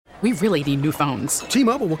We really need new phones.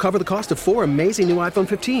 T-Mobile will cover the cost of 4 amazing new iPhone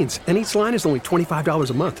 15s, and each line is only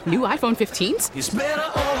 $25 a month. New iPhone 15s? It's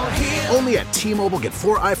better over here. Only at T-Mobile, get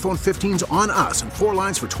 4 iPhone 15s on us and 4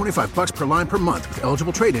 lines for $25 per line per month with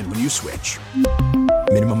eligible trade-in when you switch.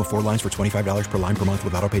 Minimum of 4 lines for $25 per line per month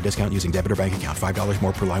with autopay discount using debit or bank account. $5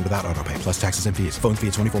 more per line without autopay, plus taxes and fees. Phone fee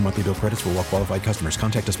at 24 monthly bill credits for well-qualified customers.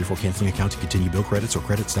 Contact us before canceling account to continue bill credits or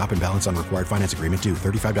credit stop and balance on required finance agreement due.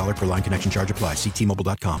 $35 per line connection charge applies. See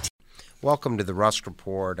T-Mobile.com. Welcome to the Rust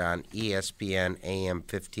Report on ESPN AM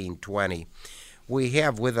 1520. We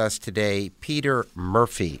have with us today Peter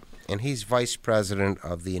Murphy, and he's Vice President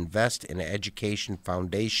of the Invest in Education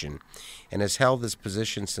Foundation and has held this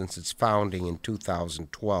position since its founding in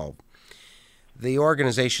 2012. The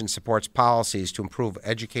organization supports policies to improve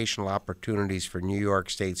educational opportunities for New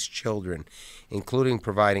York State's children, including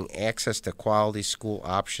providing access to quality school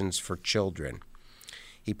options for children.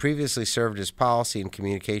 He previously served as Policy and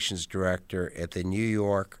Communications Director at the New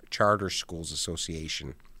York Charter Schools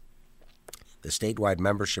Association, the statewide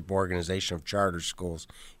membership organization of charter schools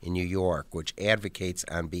in New York, which advocates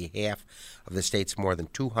on behalf of the state's more than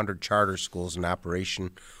 200 charter schools in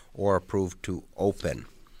operation or approved to open.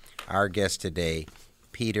 Our guest today,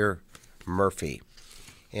 Peter Murphy.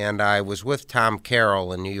 And I was with Tom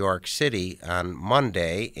Carroll in New York City on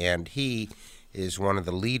Monday, and he is one of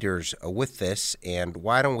the leaders with this. And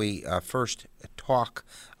why don't we first talk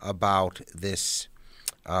about this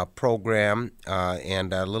program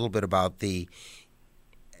and a little bit about the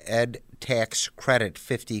Ed Tax Credit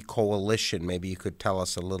 50 Coalition. Maybe you could tell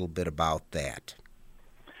us a little bit about that.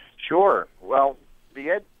 Sure. Well, the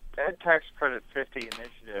Ed Tax Credit 50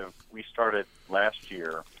 initiative we started last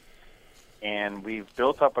year, and we've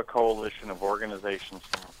built up a coalition of organizations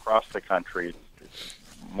from across the country,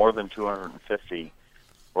 more than 250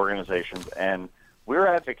 organizations, and we're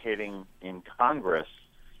advocating in Congress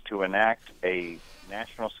to enact a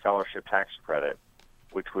national scholarship tax credit,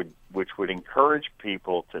 which would encourage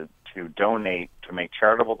people to donate, to make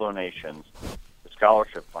charitable donations to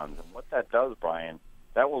scholarship funds. And what that does, Brian,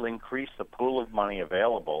 that will increase the pool of money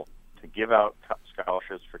available to give out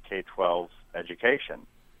scholarships for K-12 education,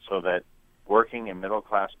 so that working and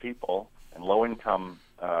middle-class people and low-income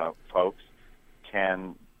folks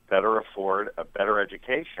can better afford a better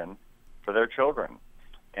education for their children.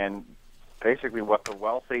 And basically what the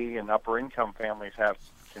wealthy and upper-income families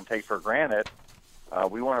can take for granted,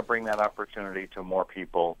 we want to bring that opportunity to more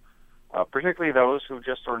people, particularly those who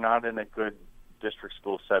just are not in a good district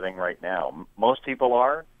school setting right now. Most people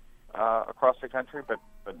are across the country,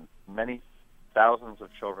 but many thousands of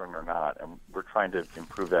children are not, and we're trying to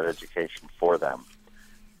improve that education for them.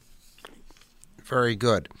 Very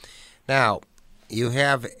good. Now, you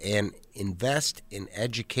have an Invest in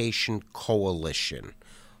Education Coalition.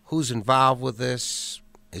 Who's involved with this?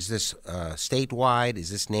 Is this statewide? Is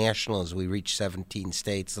this national as we reach 17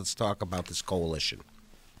 states? Let's talk about this coalition.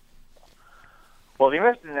 Well, the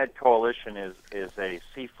Invest in Ed Coalition is a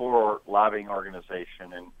C4 lobbying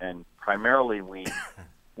organization, and primarily we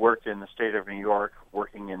worked in the state of New York,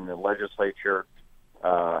 working in the legislature,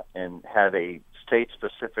 and had a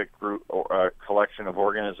state-specific group or collection of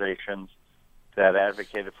organizations that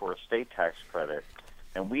advocated for a state tax credit.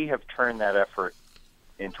 And we have turned that effort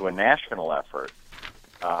into a national effort,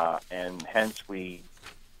 and hence the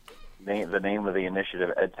name of the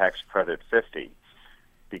initiative, Ed Tax Credit 50,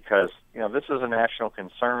 because this is a national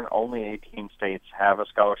concern. Only 18 states have a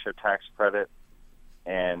scholarship tax credit,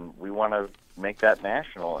 and we want to make that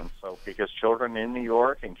national. And so, because children in New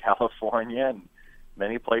York and California and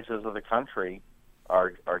many places of the country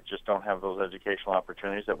are just don't have those educational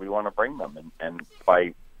opportunities that we want to bring them, and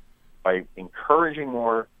by encouraging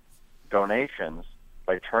more donations,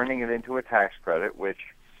 by turning it into a tax credit, which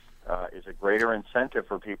is a greater incentive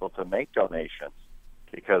for people to make donations,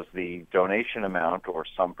 because the donation amount or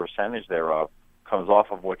some percentage thereof comes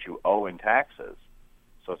off of what you owe in taxes.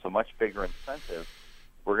 So it's a much bigger incentive.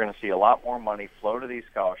 We're going to see a lot more money flow to these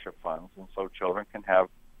scholarship funds, and so children can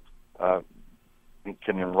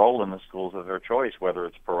enroll in the schools of their choice, whether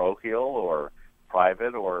it's parochial or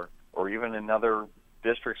private or even another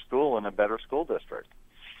district school in a better school district.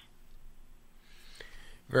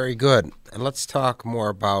 Very good. And let's talk more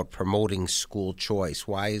about promoting school choice.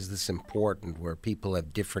 Why is this important, where people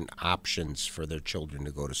have different options for their children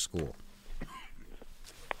to go to school?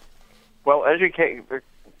 Well,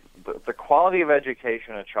 the quality of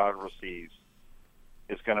education a child receives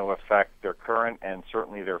is going to affect their current and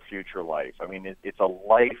certainly their future life. I mean, it's a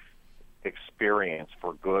life experience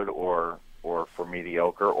for good or for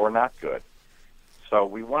mediocre or not good. So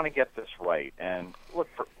we want to get this right. And look,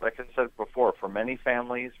 like I said before, for many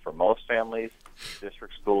families, for most families,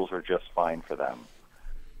 district schools are just fine for them.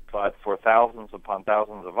 But for thousands upon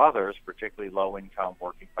thousands of others, particularly low-income,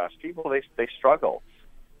 working-class people, they struggle.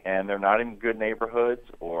 And they're not in good neighborhoods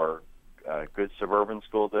or good suburban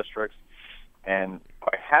school districts. And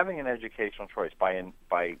by having an educational choice,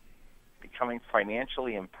 by becoming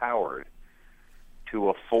financially empowered to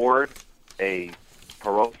afford a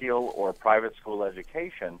parochial or private school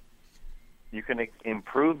education, you can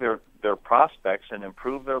improve their prospects and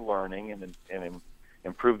improve their learning and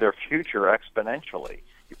improve their future exponentially.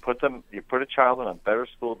 You put a child in a better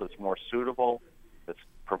school that's more suitable, that's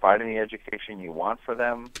providing the education you want for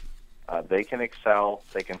them. They can excel,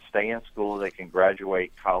 they can stay in school, they can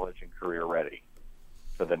graduate college and career ready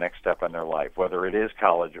for the next step in their life, whether it is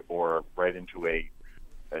college or right into a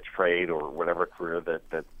trade or whatever career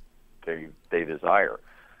that they desire.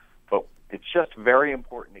 But it's just very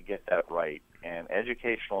important to get that right, and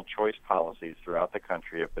educational choice policies throughout the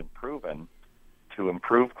country have been proven to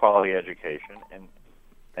improve quality education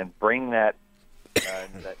and bring that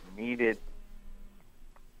that needed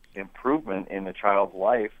improvement in the child's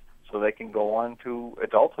life so they can go on to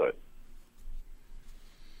adulthood.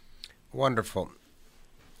 Wonderful.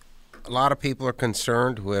 A lot of people are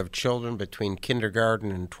concerned who have children between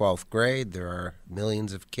kindergarten and 12th grade. There are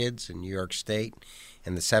millions of kids in New York State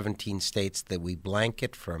and the 17 states that we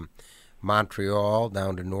blanket, from Montreal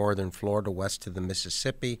down to northern Florida, west to the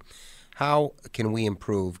Mississippi. How can we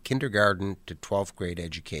improve kindergarten to 12th grade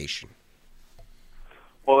education?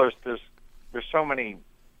 Well, there's so many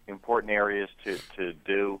important areas to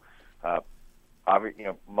do.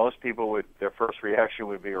 Most people their first reaction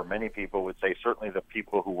would be, or many people would say, certainly the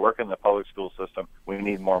people who work in the public school system, we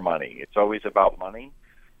need more money. It's always about money.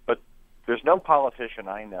 But there's no politician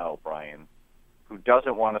I know, Brian, who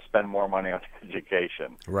doesn't want to spend more money on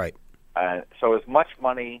education. Right. So as much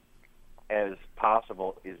money as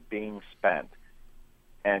possible is being spent.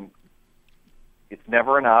 And it's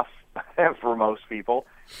never enough for most people.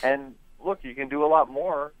 And look, you can do a lot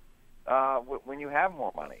more when you have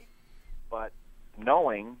more money. But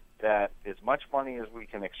knowing that as much money as we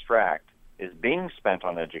can extract is being spent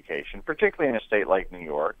on education, particularly in a state like New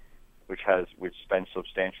York, which spends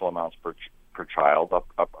substantial amounts per child,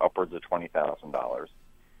 upwards of $20,000.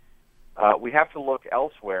 We have to look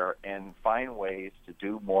elsewhere and find ways to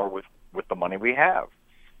do more with the money we have.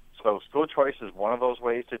 So school choice is one of those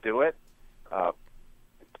ways to do it.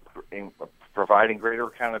 In providing greater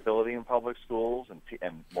accountability in public schools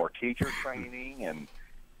and more teacher training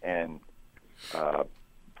and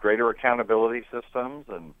greater accountability systems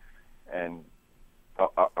and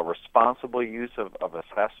a responsible use of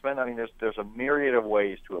assessment. I mean, there's a myriad of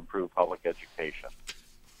ways to improve public education.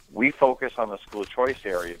 We focus on the school choice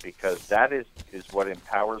area because that is what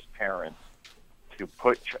empowers parents to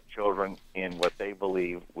put children in what they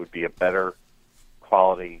believe would be a better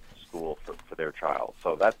quality school for their child.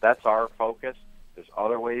 So that's our focus. There's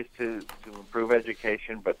other ways to improve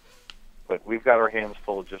education, but we've got our hands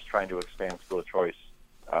full just trying to expand school choice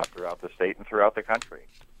throughout the state and throughout the country.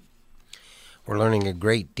 We're learning a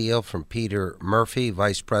great deal from Peter Murphy,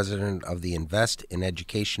 Vice President of the Invest in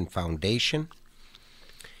Education Foundation.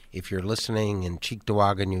 If you're listening in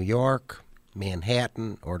Cheektowaga, New York,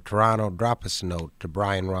 Manhattan, or Toronto, drop us a note to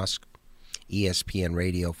Brian Rusk, ESPN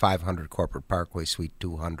Radio, 500 Corporate Parkway, Suite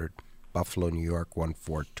 200, Buffalo, New York,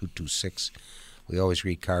 14226. We always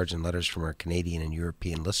read cards and letters from our Canadian and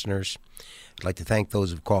European listeners. I'd like to thank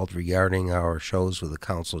those who've called regarding our shows with the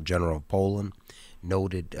Consul General of Poland,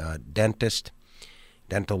 noted dentist,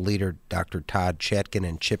 dental leader Dr. Todd Chatkin,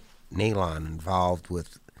 and Chip Nalon, involved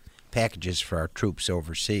with packages for our troops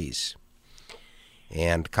overseas.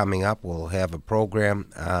 And coming up, we'll have a program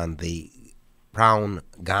on the Brown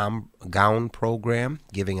Gown Program,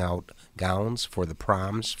 giving out gowns for the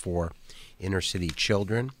proms for inner city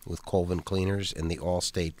children with Colvin Cleaners and the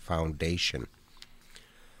Allstate Foundation.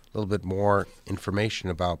 A little bit more information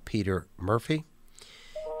about Peter Murphy.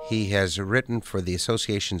 He has written for the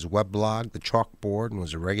association's webblog, The Chalkboard, and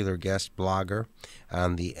was a regular guest blogger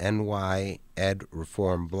on the NY Ed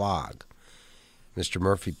Reform blog. Mr.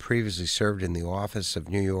 Murphy previously served in the office of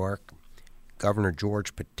New York Governor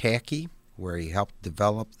George Pataki, where he helped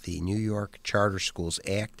develop the New York Charter Schools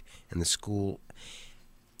Act and the School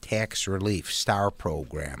Tax Relief STAR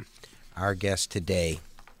program. Our guest today,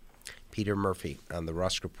 Peter Murphy, on the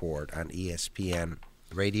Rusk Report on ESPN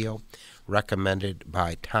Radio, recommended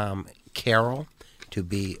by Tom Carroll to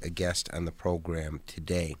be a guest on the program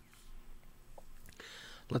today.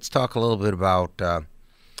 Let's talk a little bit about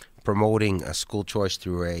promoting a school choice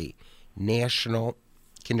through a national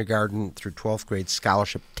kindergarten through 12th grade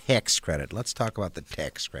scholarship tax credit. Let's talk about the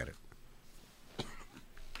tax credit.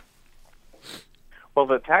 Well,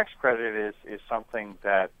 the tax credit is something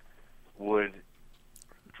that would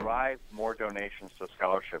drive more donations to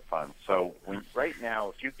scholarship funds. So right now,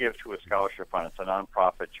 if you give to a scholarship fund, it's a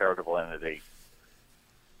nonprofit charitable entity,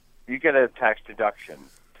 you get a tax deduction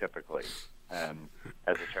typically as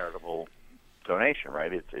a charitable donation,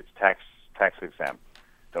 right? It's tax exempt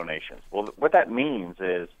donations. Well, what that means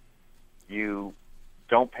is you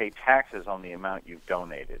don't pay taxes on the amount you've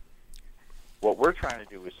donated. What we're trying to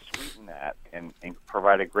do is sweeten that and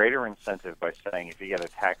provide a greater incentive by saying if you get a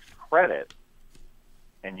tax credit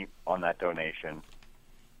on that donation,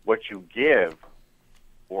 what you give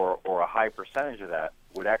or a high percentage of that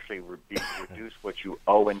would actually reduce what you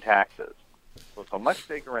owe in taxes. So it's a much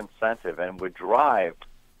bigger incentive and would drive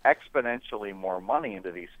exponentially more money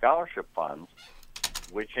into these scholarship funds,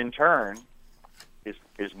 which in turn is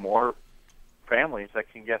more families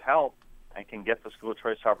that can get help and can get the school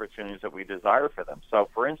choice opportunities that we desire for them. So,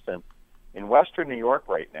 for instance, in Western New York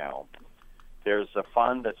right now, there's a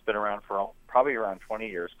fund that's been around for probably around 20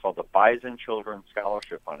 years called the Bison Children's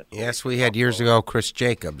Scholarship Fund. Yes, we had years ago Chris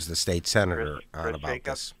Jacobs, the state senator, on about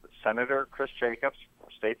Jacobs, this. Senator Chris Jacobs,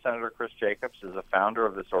 State Senator Chris Jacobs, is the founder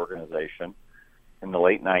of this organization in the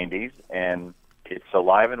late 90s, and it's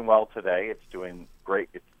alive and well today. It's doing great.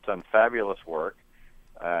 It's done fabulous work,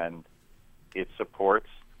 and it supports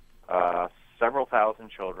several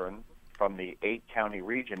thousand children from the 8-county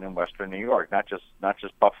region in Western New York, not just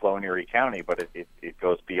Buffalo and Erie County, but it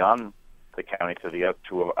goes beyond the county to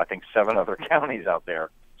I think 7 other counties out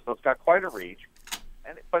there. So it's got quite a reach,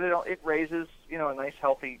 but it raises a nice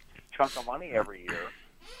healthy chunk of money every year.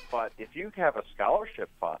 But if you have a scholarship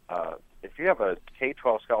fund, if you have a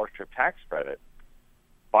K-12 scholarship tax credit,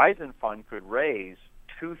 Bison Fund could raise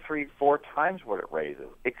 2, 3, 4 times what it raises.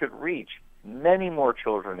 It could reach many more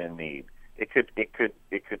children in need. It could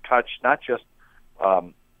touch not just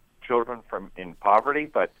children in poverty,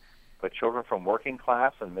 but children from working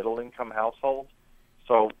class and middle income households.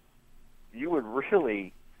 So you would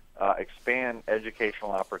really expand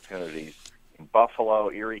educational opportunities in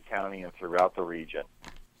Buffalo, Erie County, and throughout the region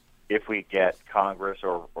if we get Congress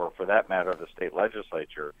or for that matter the state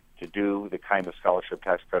legislature to do the kind of scholarship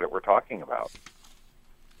tax credit we're talking about.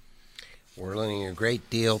 We're learning a great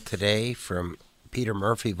deal today from Peter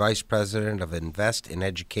Murphy, Vice President of Invest in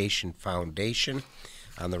Education Foundation,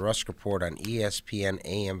 on the Rusk Report on ESPN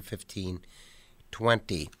AM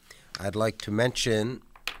 1520. I'd like to mention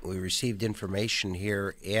we received information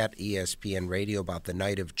here at ESPN Radio about the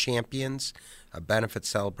Night of Champions, a benefit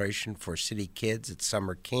celebration for city kids at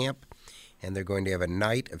summer camp, and they're going to have a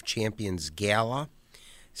Night of Champions Gala,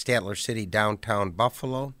 Statler City, downtown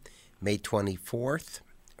Buffalo, May 24th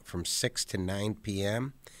from 6 to 9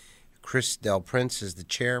 p.m. Chris Del Prince is the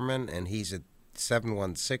chairman, and he's at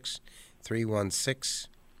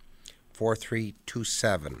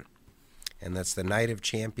 716-316-4327. And that's the Night of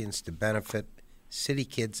Champions to benefit city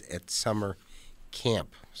kids at summer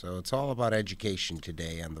camp. So it's all about education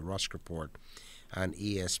today on the Rusk Report on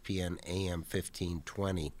ESPN AM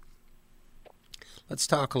 1520. Let's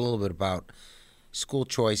talk a little bit about school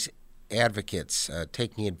choice advocates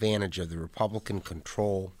taking advantage of the Republican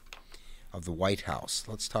control of the White House.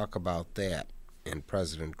 Let's talk about that and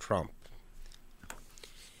President Trump.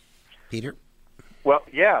 Peter? Well,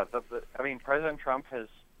 yeah. President Trump is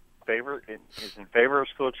in favor of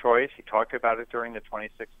school choice. He talked about it during the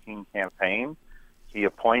 2016 campaign. He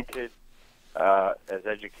appointed as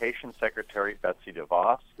Education Secretary Betsy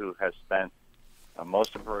DeVos, who has spent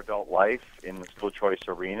most of her adult life in the school choice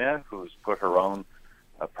arena, who's put her own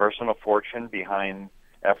personal fortune behind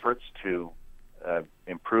efforts to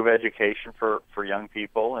improve education for young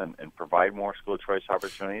people and provide more school choice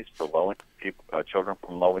opportunities for children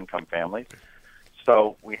from low-income families.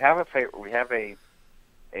 So we have an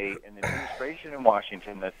administration in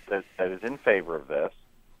Washington that is in favor of this,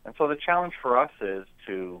 and so the challenge for us is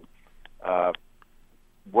to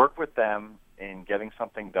work with them in getting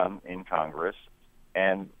something done in Congress.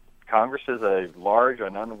 And Congress is a large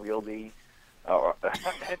and unwieldy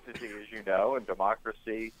entity, as you know, and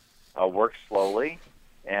democracy works slowly.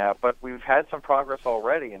 But we've had some progress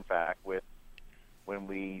already, in fact, when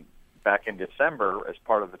we, back in December, as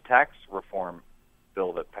part of the tax reform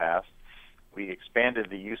bill that passed, we expanded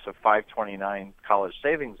the use of 529 college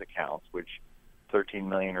savings accounts, which 13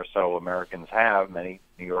 million or so Americans have. Many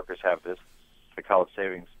New Yorkers have the college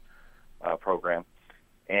savings program.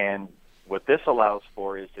 And what this allows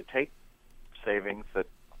for is to take savings that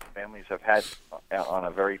families have had on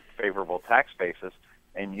a very favorable tax basis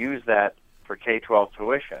and use that for K-12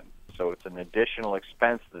 tuition. So it's an additional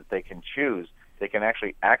expense that they can choose. They can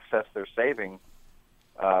actually access their savings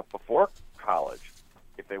before college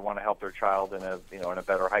if they want to help their child in a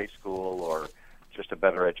better high school or just a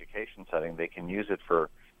better education setting. They can use it for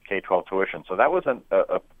K-12 tuition. So that was a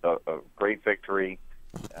great victory.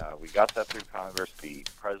 We got that through Congress. The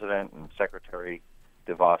President and Secretary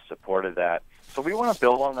DeVos supported that. So we want to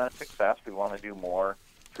build on that success. We want to do more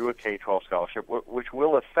through a K-12 scholarship, which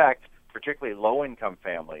will affect particularly low-income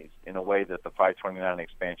families in a way that the 529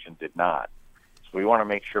 expansion did not. So we want to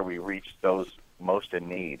make sure we reach those most in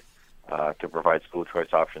need to provide school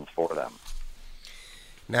choice options for them.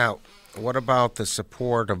 Now, what about the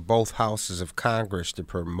support of both houses of Congress to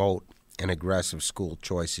promote an aggressive school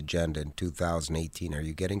choice agenda in 2018? Are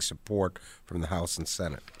you getting support from the House and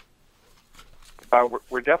Senate?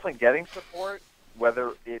 We're definitely getting support.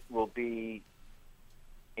 Whether it will be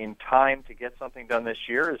in time to get something done this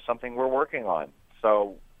year is something we're working on.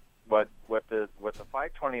 So what the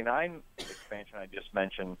 529 expansion I just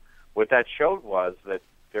mentioned, what that showed was that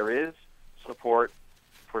there is support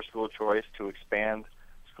for school choice to expand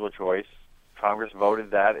school choice. Congress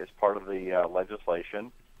voted that as part of the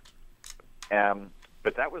legislation.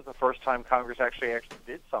 But that was the first time Congress actually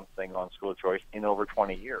did something on school choice in over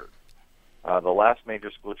 20 years. The last major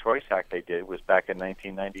school choice act they did was back in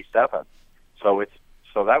 1997. So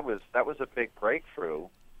that was a big breakthrough.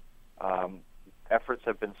 Efforts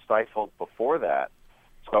have been stifled before that.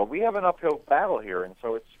 So we have an uphill battle here, and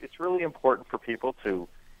so it's really important for people to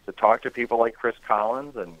talk to people like Chris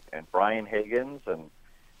Collins and Brian Higgins and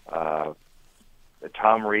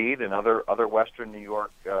Tom Reed and other Western New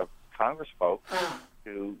York Congress folks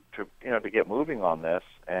to get moving on this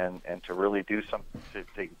and to really do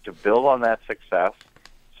something to build on that success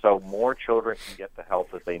so more children can get the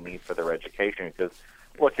help that they need for their education. Because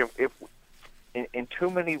look, if in too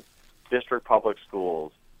many district public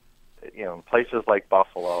schools, in places like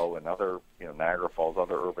Buffalo and other Niagara Falls,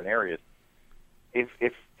 other urban areas,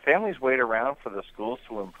 if families wait around for the schools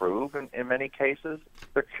to improve, in many cases,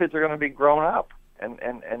 their kids are going to be grown up and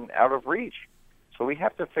out of reach. So we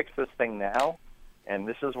have to fix this thing now, and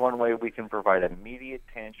this is one way we can provide immediate,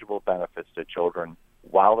 tangible benefits to children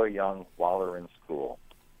while they're young, while they're in school.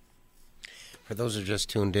 For those who just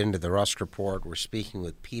tuned in to the Rusk Report, we're speaking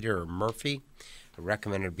with Peter Murphy,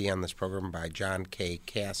 recommended to be on this program by John K.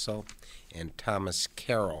 Castle and Thomas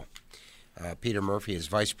Carroll. Peter Murphy is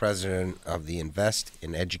Vice President of the Invest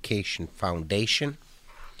in Education Foundation,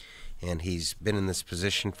 and he's been in this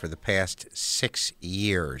position for the past 6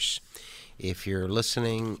 years. If you're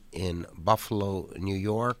listening in Buffalo, New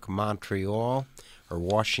York, Montreal, or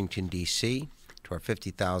Washington, D.C., to our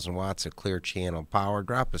 50,000 watts of clear channel power,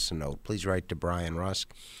 drop us a note. Please write to Brian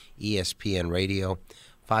Rusk, ESPN Radio,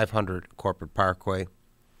 500 Corporate Parkway,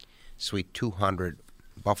 Suite 200,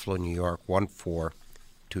 Buffalo, New York,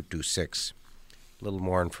 14226. A little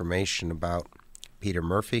more information about Peter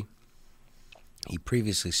Murphy. He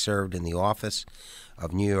previously served in the office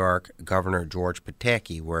of New York Governor George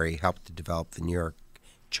Pataki, where he helped to develop the New York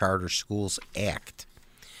Charter Schools Act.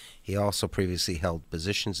 He also previously held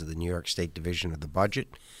positions of the New York State Division of the Budget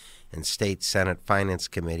and State Senate Finance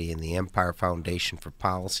Committee in the Empire Foundation for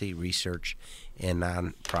Policy, Research, and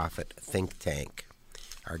Nonprofit Think Tank.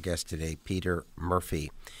 Our guest today, Peter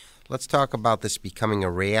Murphy. Let's talk about this becoming a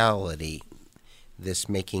reality, this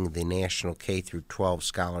making the National K-12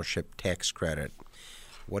 Scholarship Tax Credit.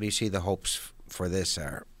 What do you see the hopes for this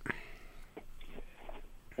are?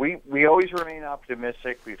 We always remain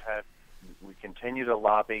optimistic. We continue to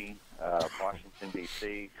lobby Washington,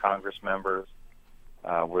 D.C., Congress members.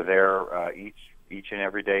 We're there each and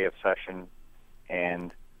every day of session,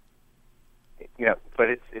 and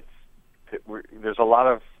but there's a lot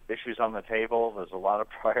of issues on the table. There's a lot of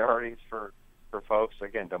priorities for folks.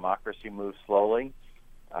 Again, democracy moves slowly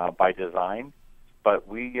by design, but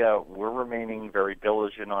we're remaining very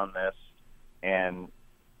diligent on this, and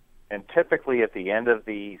typically at the end of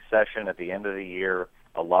the session, at the end of the year,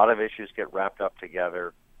 a lot of issues get wrapped up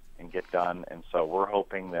together and get done, and so we're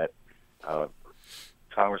hoping that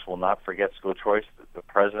Congress will not forget school choice. The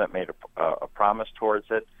president made a promise towards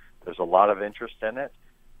it. There's a lot of interest in it,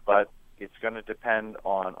 but it's going to depend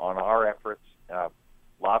on our efforts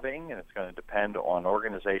lobbying, and it's going to depend on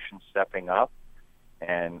organizations stepping up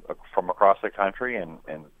and from across the country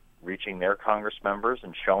and reaching their Congress members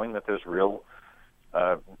and showing that there's real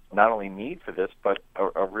not only need for this, but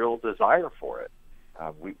a real desire for it.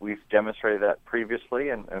 We've demonstrated that previously,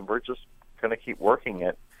 and we're just going to keep working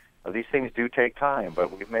it. These things do take time,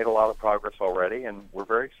 but we've made a lot of progress already, and we're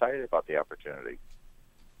very excited about the opportunity.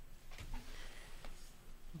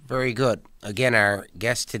 Very good. Again, our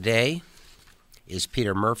guest today, is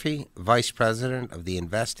Peter Murphy, Vice President of the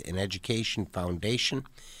Invest in Education Foundation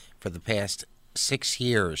for the past 6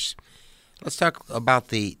 years. Let's talk about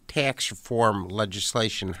the tax reform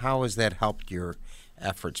legislation. How has that helped your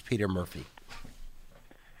efforts, Peter Murphy?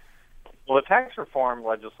 Well, the tax reform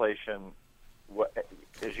legislation,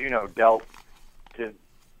 as you know, dealt to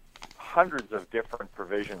hundreds of different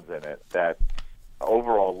provisions in it that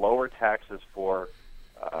overall lower taxes for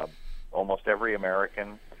almost every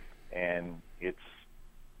American, and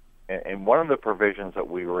one of the provisions that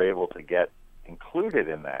we were able to get included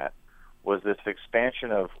in that was this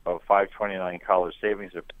expansion of 529 college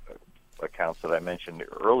savings accounts that I mentioned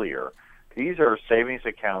earlier. These are savings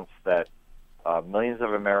accounts that millions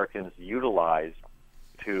of Americans utilize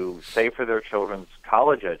to save for their children's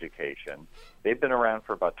college education. They've been around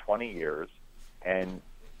for about 20 years, and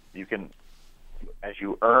you can, as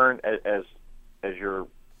you earn, as you're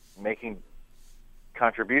making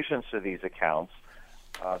contributions to these accounts,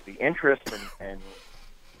 the interest and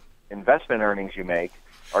investment earnings you make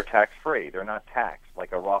are tax-free. They're not taxed,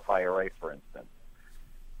 like a Roth IRA, for instance.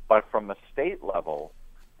 But from the state level,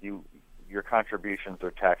 your contributions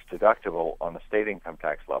are tax-deductible on the state income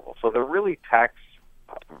tax level. So they're really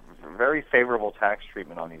very favorable tax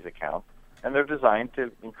treatment on these accounts, and they're designed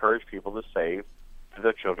to encourage people to save for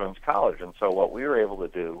their children's college. And so what we were able to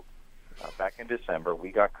do back in December,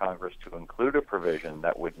 we got Congress to include a provision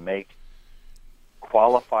that would make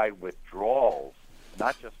qualified withdrawals,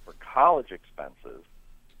 not just for college expenses,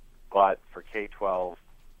 but for K-12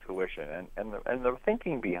 tuition. And the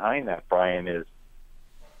thinking behind that, Brian, is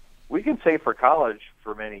we can save for college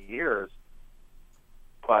for many years,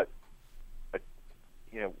 but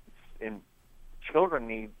children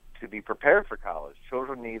need to be prepared for college.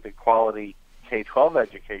 Children need the quality K-12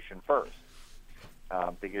 education first,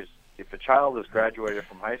 because if a child has graduated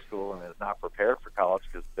from high school and is not prepared for college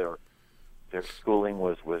because their schooling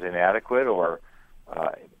was inadequate or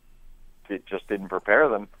it just didn't prepare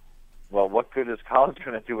them, well, what good is college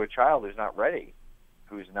going to do a child who's not ready,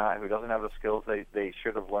 who doesn't have the skills they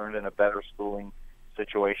should have learned in a better schooling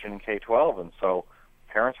situation in K-12? And so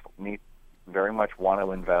parents very much want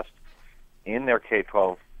to invest in their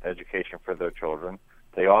K-12 education for their children.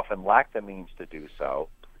 They often lack the means to do so.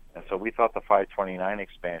 And so we thought the 529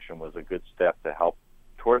 expansion was a good step to help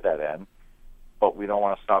toward that end. But we don't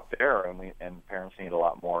want to stop there, and parents need a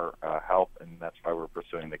lot more help, and that's why we're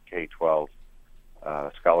pursuing the K-12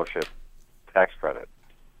 scholarship tax credit.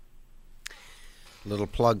 Little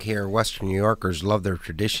plug here. Western New Yorkers love their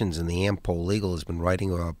traditions, and the AMPO Legal has been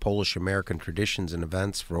writing about Polish-American traditions and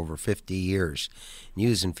events for over 50 years.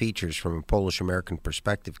 News and features from a Polish-American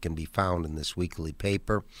perspective can be found in this weekly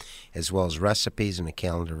paper, as well as recipes and a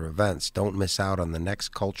calendar of events. Don't miss out on the next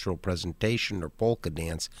cultural presentation or polka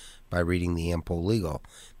dance by reading the AMPO Legal.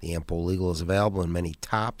 The AMPO Legal is available in many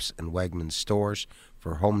Tops and Wegmans stores.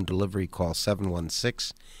 For home delivery, call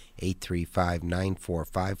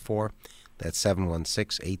 716-835-9454. That's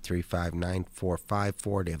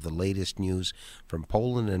 716-835-9454 to have the latest news from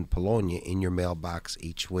Poland and Polonia in your mailbox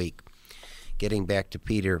each week. Getting back to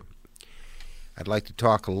Peter, I'd like to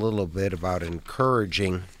talk a little bit about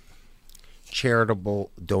encouraging charitable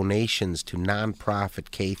donations to nonprofit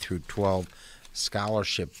K-12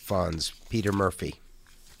 scholarship funds. Peter Murphy.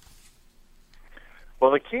 Well,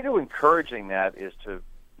 the key to encouraging that is to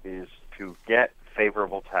get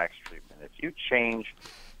favorable tax treatment.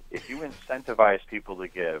 If you incentivize people to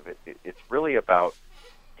give, it's really about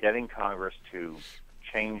getting Congress to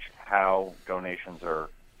change how donations are,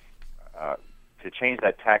 to change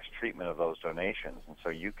that tax treatment of those donations. And so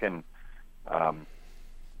you can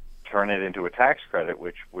turn it into a tax credit,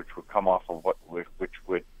 which would come off of which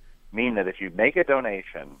would mean that if you make a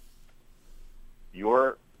donation,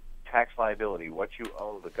 your tax liability, what you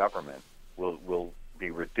owe the government, will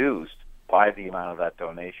be reduced by the amount of that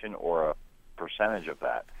donation or a percentage of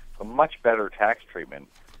that. A much better tax treatment,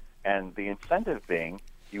 and the incentive being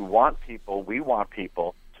we want people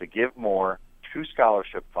to give more to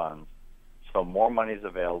scholarship funds so more money is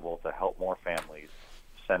available to help more families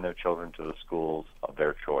send their children to the schools of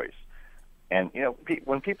their choice. And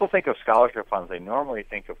when people think of scholarship funds, they normally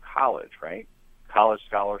think of college, right? College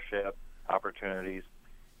scholarship opportunities.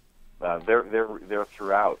 They're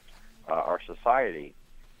throughout our society,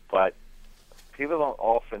 but people don't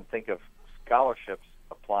often think of scholarships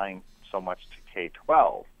applying so much to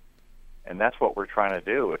K-12, and that's what we're trying to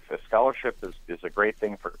do. If a scholarship is a great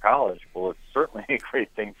thing for college, well, it's certainly a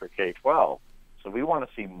great thing for K-12. So we want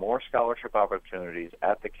to see more scholarship opportunities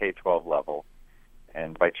at the K-12 level,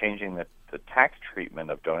 and by changing the tax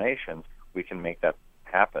treatment of donations, we can make that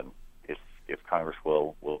happen if Congress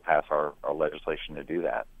will pass our legislation to do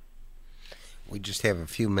that. We just have a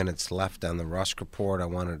few minutes left on the Rusk Report. I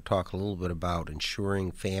wanted to talk a little bit about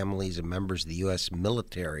ensuring families and members of the U.S.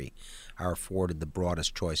 military are afforded the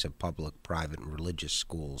broadest choice of public, private, and religious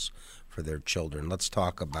schools for their children. Let's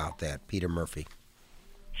talk about that. Peter Murphy.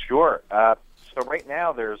 Sure. So right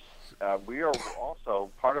now, we are also,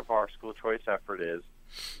 part of our school choice effort is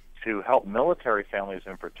to help military families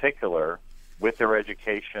in particular with their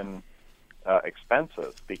education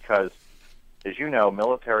expenses, because, as you know,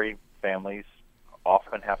 military families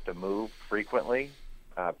often have to move frequently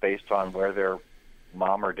based on where their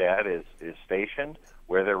mom or dad is stationed,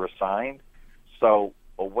 where they're assigned. So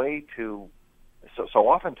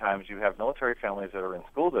oftentimes you have military families that are in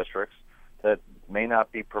school districts that may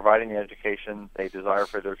not be providing the education they desire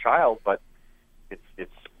for their child, but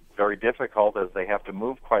it's very difficult as they have to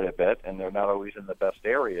move quite a bit and they're not always in the best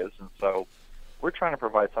areas. And so we're trying to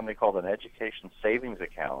provide something called an education savings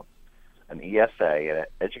account, an ESA, an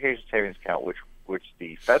education savings account, which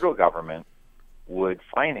the federal government would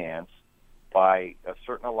finance by a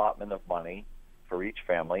certain allotment of money for each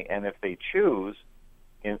family. And if they choose,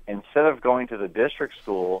 instead of going to the district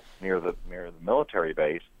school near the military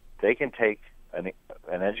base, they can take an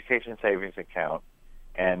education savings account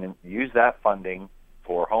and use that funding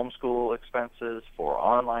for homeschool expenses, for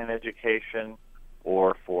online education,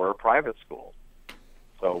 or for private school.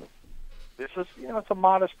 So this is, it's a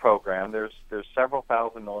modest program. There's several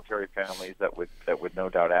thousand military families that would no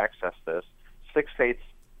doubt access this. 6 states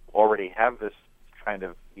already have this kind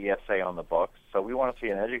of ESA on the books. So we want to see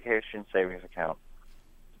an education savings account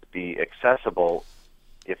be accessible,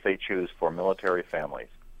 if they choose, for military families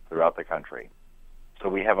throughout the country. So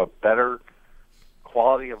we have a better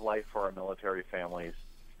quality of life for our military families,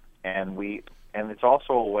 and it's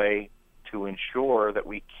also a way to ensure that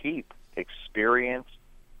we keep experienced,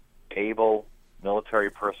 able military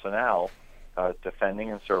personnel defending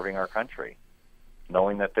and serving our country,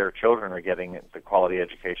 knowing that their children are getting the quality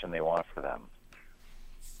education they want for them.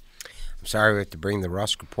 I'm sorry we have to bring the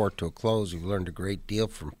Rusk Report to a close. We've learned a great deal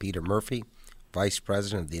from Peter Murphy, Vice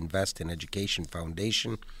President of the Invest in Education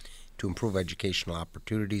Foundation, to improve educational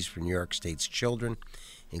opportunities for New York State's children,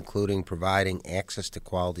 including providing access to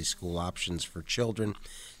quality school options for children.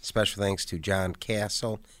 Special thanks to John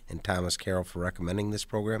Castle and Thomas Carroll for recommending this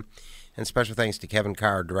program. And special thanks to Kevin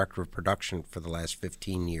Carr, Director of Production for the last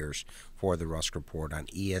 15 years for the Rusk Report on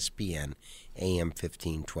ESPN AM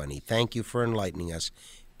 1520. Thank you for enlightening us,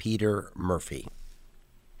 Peter Murphy.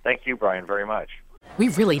 Thank you, Brian, very much. We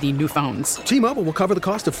really need new phones. T-Mobile will cover the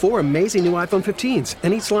cost of 4 amazing new iPhone 15s,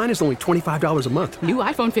 and each line is only $25 a month. New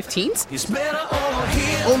iPhone 15s? It's better over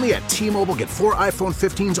here. Only at T-Mobile, get 4 iPhone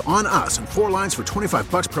 15s on us and 4 lines for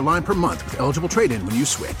 $25 per line per month with eligible trade-in when you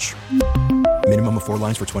switch. Minimum of 4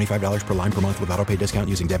 lines for $25 per line per month with autopay discount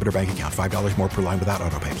using debit or bank account. $5 more per line without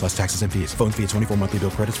autopay, plus taxes and fees. Phone fee at 24 monthly bill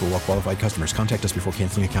credits for well-qualified customers. Contact us before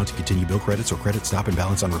canceling account to continue bill credits or credit stop and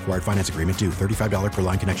balance on required finance agreement due. $35 per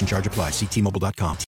line connection charge applies. See T-Mobile.com.